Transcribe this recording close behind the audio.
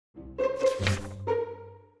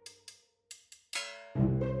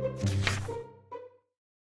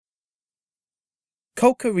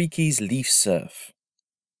Kokkariki's Leaf Surf.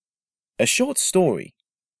 A short story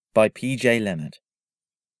by Leonard.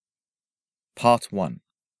 Part 1.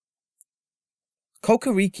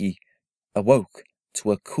 Kokkariki awoke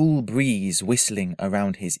to a cool breeze whistling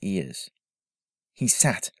around his ears. He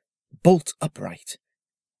sat bolt upright.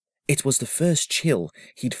 It was the first chill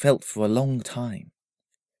he'd felt for a long time.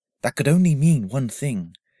 That could only mean one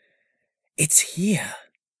thing. It's here.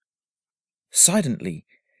 Silently,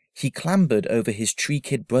 he clambered over his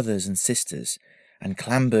tree-kid brothers and sisters and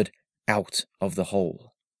clambered out of the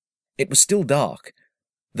hole. It was still dark,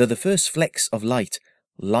 though the first flecks of light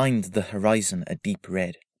lined the horizon a deep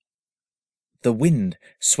red. The wind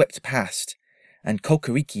swept past, and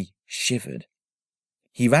Kokkariki shivered.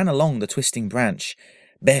 He ran along the twisting branch,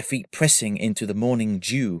 bare feet pressing into the morning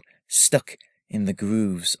dew stuck in the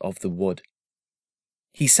grooves of the wood.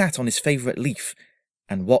 He sat on his favourite leaf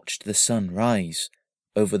and watched the sun rise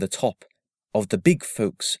over the top of the big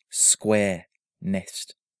folks' square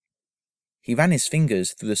nest. He ran his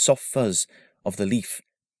fingers through the soft fuzz of the leaf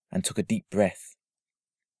and took a deep breath.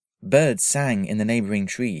 Birds sang in the neighbouring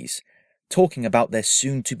trees, talking about their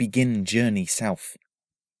soon-to-begin journey south.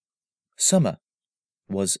 Summer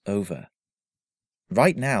was over.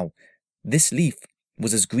 Right now, this leaf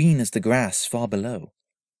was as green as the grass far below,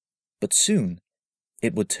 but soon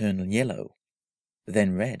it would turn yellow,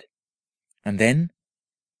 then red, and then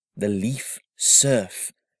the leaf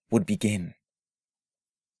surf would begin.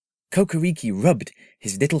 Kokkariki rubbed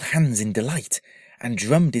his little hands in delight and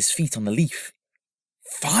drummed his feet on the leaf.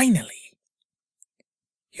 Finally!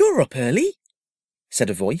 "You're up early," said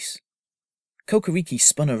a voice. Kokkariki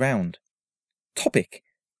spun around. Topic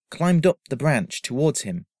climbed up the branch towards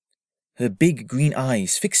him. Her big green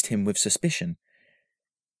eyes fixed him with suspicion.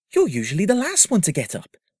 "You're usually the last one to get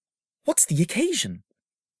up. What's the occasion?"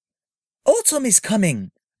 "Autumn is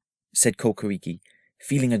coming," said Kokkariki,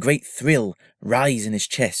 feeling a great thrill rise in his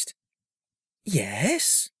chest.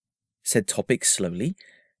 "Yes," said Topic slowly.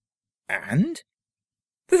 "And?"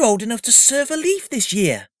 "We're old enough to serve a leaf this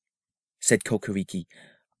year," said Kokkariki.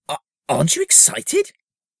 "Aren't you excited?"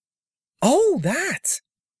 "Oh, that,"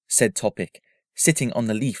 said Topic, sitting on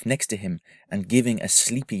the leaf next to him and giving a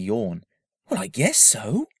sleepy yawn. "Well, I guess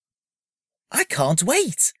so." "I can't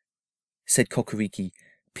wait," said Kokkariki,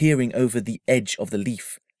 peering over the edge of the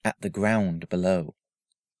leaf at the ground below.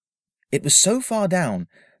 It was so far down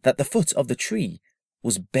that the foot of the tree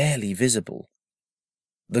was barely visible.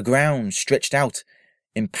 The ground stretched out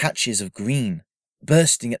in patches of green,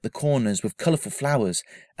 bursting at the corners with colourful flowers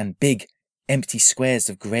and big, empty squares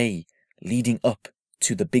of grey leading up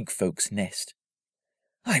to the big folks' nest.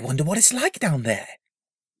 "I wonder what it's like down there,"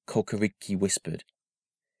 Kokkariki whispered.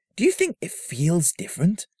 "Do you think it feels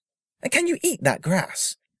different? And can you eat that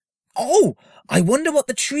grass? Oh, I wonder what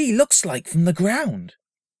the tree looks like from the ground."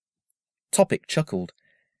 Topic chuckled.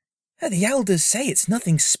 "The elders say it's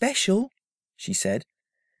nothing special," she said,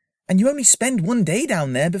 "and you only spend one day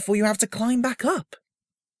down there before you have to climb back up."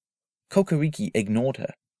 Kokkariki ignored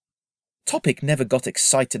her. Topic never got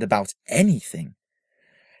excited about anything.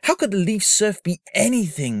 How could the leaf surf be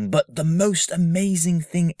anything but the most amazing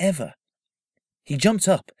thing ever? He jumped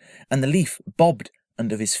up, and the leaf bobbed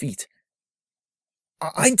under his feet.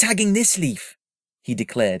 "I'm tagging this leaf," he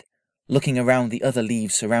declared, looking around the other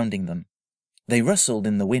leaves surrounding them. They rustled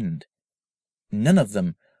in the wind. None of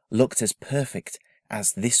them looked as perfect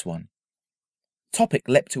as this one. Topic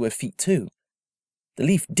leapt to her feet too. The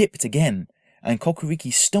leaf dipped again, and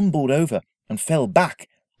Kokkariki stumbled over and fell back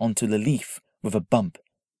onto the leaf with a bump.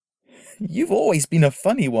 "You've always been a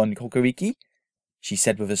funny one, Kokkariki," she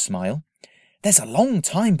said with a smile. "There's a long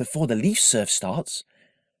time before the leaf surf starts.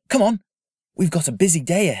 Come on, we've got a busy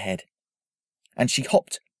day ahead." And she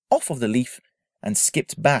hopped off of the leaf and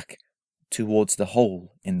skipped back towards the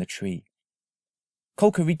hole in the tree.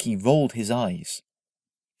 Kokkariki rolled his eyes.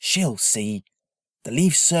 "She'll see. The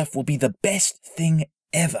leaf surf will be the best thing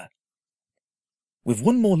ever." With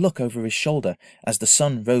one more look over his shoulder as the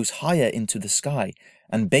sun rose higher into the sky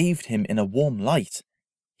and bathed him in a warm light,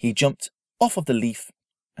 he jumped off of the leaf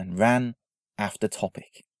and ran after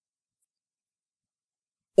Topic.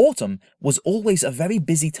 Autumn was always a very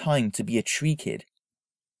busy time to be a tree kid,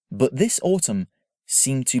 but this autumn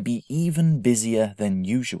seemed to be even busier than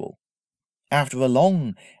usual. After a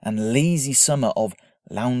long and lazy summer of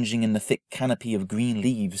lounging in the thick canopy of green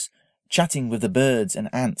leaves, chatting with the birds and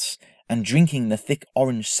ants, and drinking the thick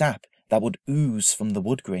orange sap that would ooze from the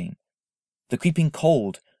wood grain, the creeping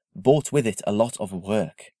cold brought with it a lot of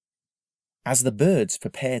work. As the birds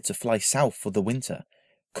prepared to fly south for the winter,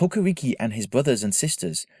 Kokkariki and his brothers and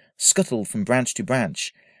sisters scuttled from branch to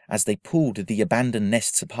branch as they pulled the abandoned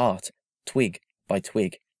nests apart, twig by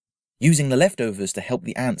twig, using the leftovers to help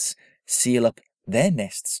the ants seal up their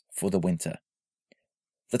nests for the winter.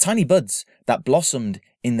 The tiny buds that blossomed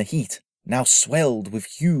in the heat now swelled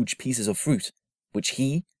with huge pieces of fruit, which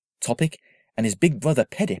he, Topic, and his big brother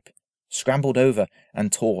Pedip scrambled over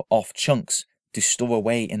and tore off chunks to store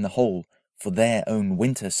away in the hole for their own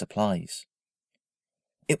winter supplies.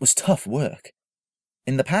 It was tough work.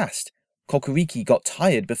 In the past, Kokkariki got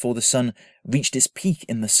tired before the sun reached its peak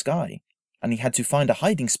in the sky, and he had to find a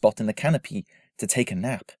hiding spot in the canopy to take a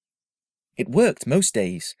nap. It worked most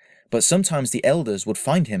days, but sometimes the elders would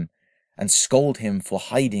find him and scold him for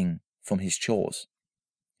hiding from his chores.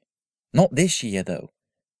 Not this year, though.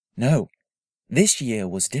 No, this year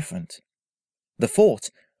was different. The thought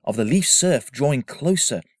of the leaf surf drawing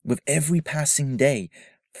closer with every passing day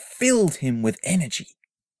filled him with energy.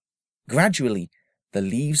 Gradually, the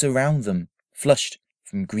leaves around them flushed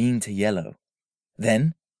from green to yellow,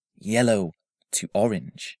 then yellow to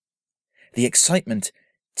orange. The excitement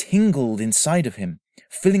tingled inside of him,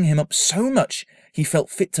 filling him up so much he felt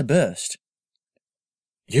fit to burst.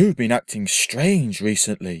 "You've been acting strange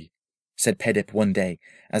recently," said Pedip one day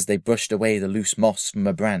as they brushed away the loose moss from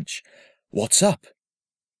a branch. "What's up?"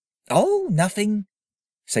 "Oh, nothing,"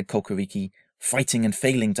 said Kokkariki, fighting and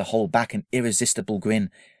failing to hold back an irresistible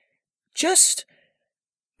grin. "Just,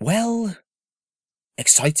 well,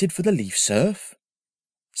 excited for the leaf surf,"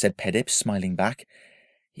 said Pedip, smiling back.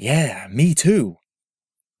 "Yeah, me too."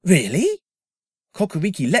 "Really?"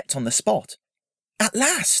 Kokkariki leapt on the spot. "At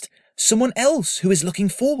last, someone else who is looking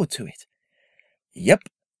forward to it." "Yep,"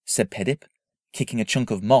 said Pedip, kicking a chunk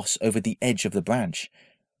of moss over the edge of the branch.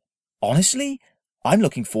 "Honestly, I'm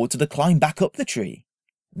looking forward to the climb back up the tree.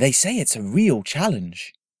 They say it's a real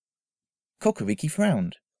challenge." Kokkariki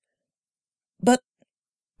frowned. "But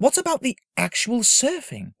what about the actual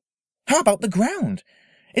surfing? How about the ground?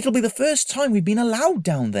 It'll be the first time we've been allowed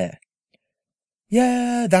down there."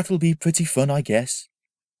 "Yeah, that'll be pretty fun, I guess,"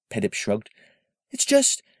 Pedip shrugged. "It's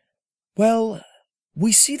just, well,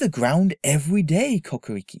 we see the ground every day,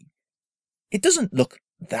 Kokkariki. It doesn't look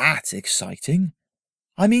that exciting.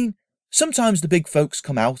 I mean, sometimes the big folks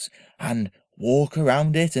come out and walk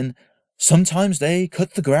around it, and sometimes they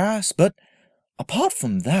cut the grass, but apart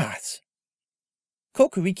from that..."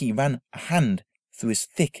 Kokkariki ran a hand through his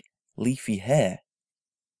thick, leafy hair.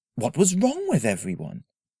 What was wrong with everyone?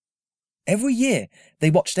 Every year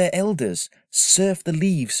they watched their elders surf the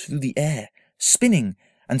leaves through the air, spinning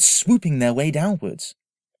and swooping their way downwards.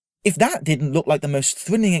 If that didn't look like the most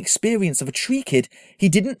thrilling experience of a tree kid, he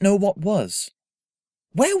didn't know what was.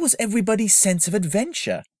 Where was everybody's sense of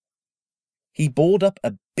adventure? He balled up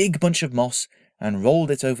a big bunch of moss and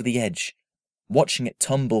rolled it over the edge, watching it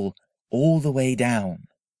tumble all the way down,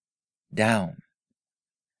 down.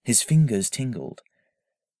 His fingers tingled.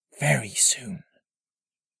 Very soon.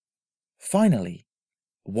 Finally,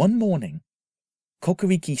 one morning,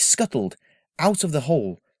 Kokkariki scuttled out of the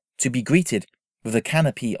hole to be greeted with a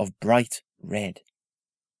canopy of bright red.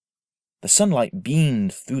 The sunlight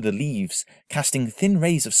beamed through the leaves, casting thin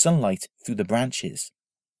rays of sunlight through the branches.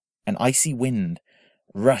 An icy wind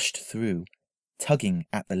rushed through, tugging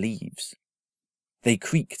at the leaves. They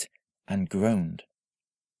creaked and groaned.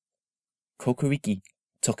 Kokkariki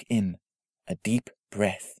took in a deep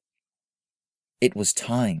breath. It was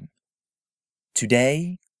time.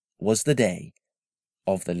 Today was the day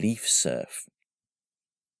of the leaf surf.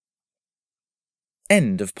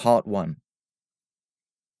 End of part 1.